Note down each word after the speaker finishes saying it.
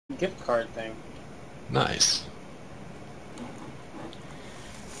gift card thing. Nice.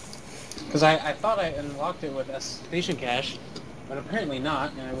 Because I thought I unlocked it with Station Cache, but apparently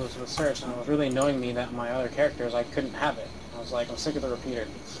not, and it was with search, and it was really annoying me that my other characters, I couldn't have it. I was like, I'm sick of the repeater.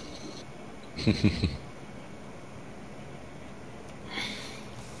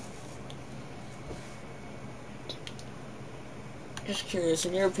 Just curious,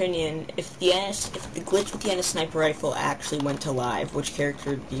 in your opinion, if the glitch with the NS sniper rifle actually went to live, which character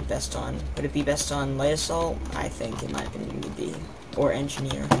would be best on? Would it be best on light assault? I think, in my opinion, it would be, or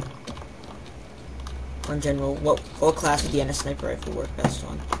engineer. Or in general, what class would the NS sniper rifle work best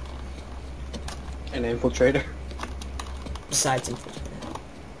on? An infiltrator. Besides infiltrator.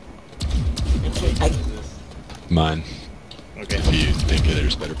 Mine. Okay. If you think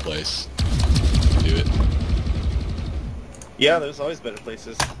there's a better place, do it. Yeah, there's always better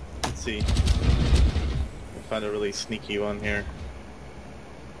places. Let's see. We'll find a really sneaky one here.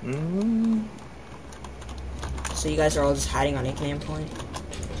 So you guys are all just hiding on a command point?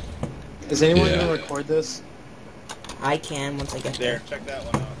 Is anyone going to record this? I can, once I get there. There, check that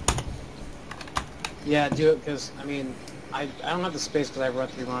one out. Yeah, do it, because, I mean, I don't have the space because I run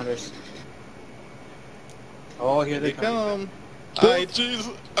 3 monitors. Oh, here they come. Oh,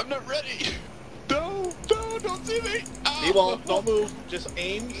 jeez, I'm not ready. No, don't see me. Oh. He won't. Don't move. Just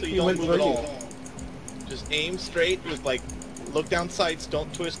aim so you don't move at all. Just aim straight with, like, look down sights,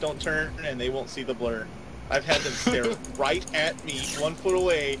 don't twist, don't turn, and they won't see the blur. I've had them stare right at me, 1 foot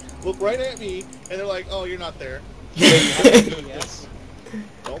away, look right at me, and they're like, oh, you're not there. Yes.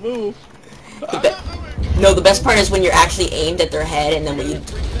 Don't move. No, the best part is when you're actually aimed at their head, and then when you...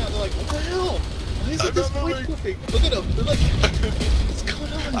 They're freaking out. They're like, what the hell? Why is it this quick flipping? Look at them. They're like, what's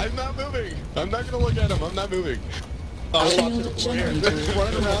going on? I'm not moving. I'm not gonna look at him. I'm not moving. Oh, they're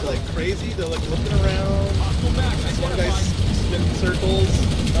running around like crazy. They're like looking around. This one guy's spinning circles.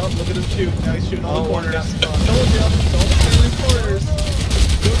 Oh, look at him shoot. Now he's shooting all the corners. Don't shoot in the corners.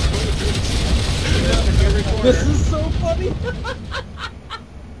 This is so funny.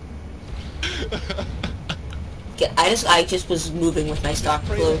 I just was moving with my stock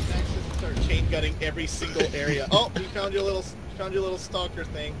Cloak. Start chain gunning every single area. Oh, you found your little stalker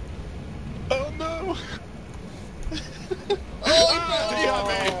thing. Oh no!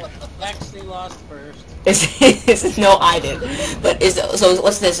 Oh, Actually lost first. No, I did. But so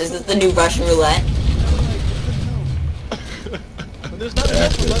what's this? Is this the new Russian roulette? When there's not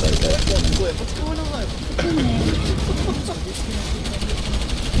enough to let the flip. What's going on?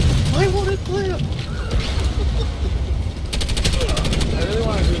 Why won't it flip? I really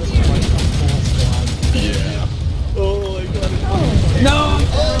want to do this with my full squad. Yeah. Oh my god. No!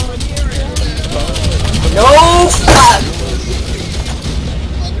 No fuck!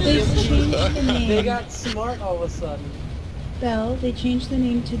 They changed the name. They got smart all of a sudden. Belle, they changed the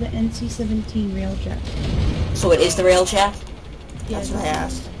name to the NC-17 Railjack. So it is the Railjack? Yeah, That's what I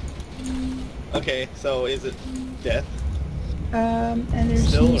asked. Okay, so is it death? And there's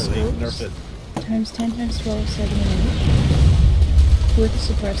Still, new or they nerf scopes. it? Times 10 times 12, 7 inch. With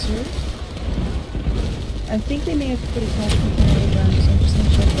suppressors. I think they may have put a attachment in the gun, so I'm just gonna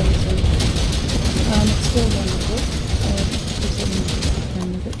check what it's like. It's still wonderful.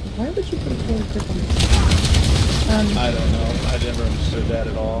 Why would you put a forward grip on it? I don't know. I never understood that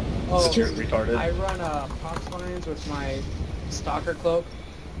at all. Oh, It's retarded. I run pox lines with my Stalker Cloak,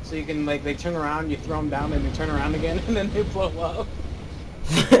 so you can, like, they turn around, you throw them down, and they turn around again, and then they blow up.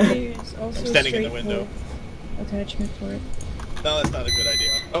 There's also I'm standing in the a window. attachment for it. No, that's not a good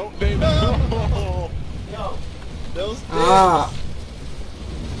idea. Oh, baby. No! No. Those things. Ah.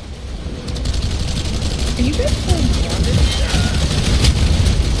 Are you guys playing Grounded?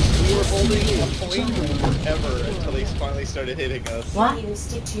 We were holding a point forever until they finally started hitting us. What?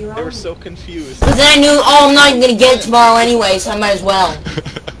 They were so confused. But then I knew, oh, I'm not even gonna get it tomorrow anyway, so I might as well.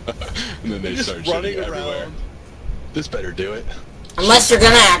 And then they Just start running shooting everywhere. around. This better do it. Unless you're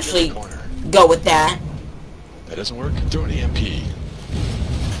gonna actually Corner. go with that. That doesn't work. Throw an EMP.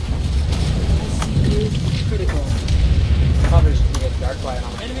 Critical. Probably should get dark light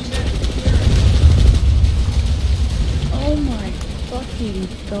on. Oh my fucking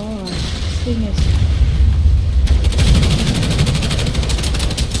god. This thing is...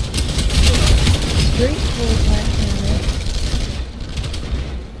 Straight full platform.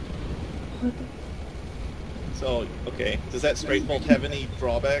 What the... So, okay. Does that straight bolt have any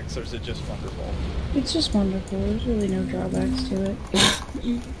drawbacks, or is it just wonderful? It's just wonderful. There's really no drawbacks to it.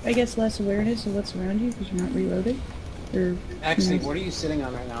 I guess less awareness of what's around you because you're not reloading. Or, Actually, you know. what are you sitting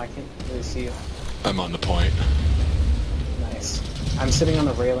on right now? I can't really see you. I'm on the point. Nice. I'm sitting on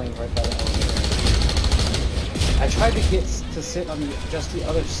the railing right by the elevator. I tried to get to sit on just the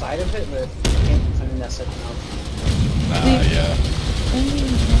other side of it, but I can't finesse it enough. Yeah. Only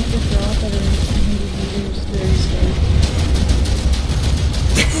encounter drop that are 200 meters very slow.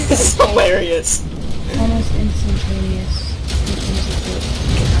 It's hilarious. Almost instantaneous in terms of the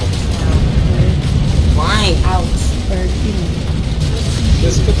Flying out. or, you know.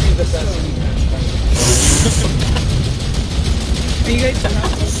 This could be the best defense fight. Are you guys not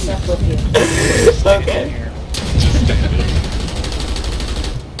Stuck with you. Okay.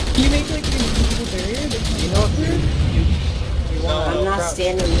 you make like an invisible barrier that You know what, dude? You want I'm not crouch.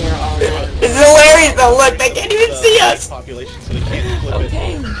 standing here all night. It's hilarious though, look, they can't even see us! Population, so they can't flip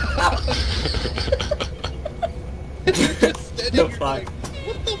Okay. it. The fuck?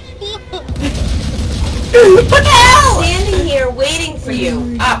 What the fuck? What the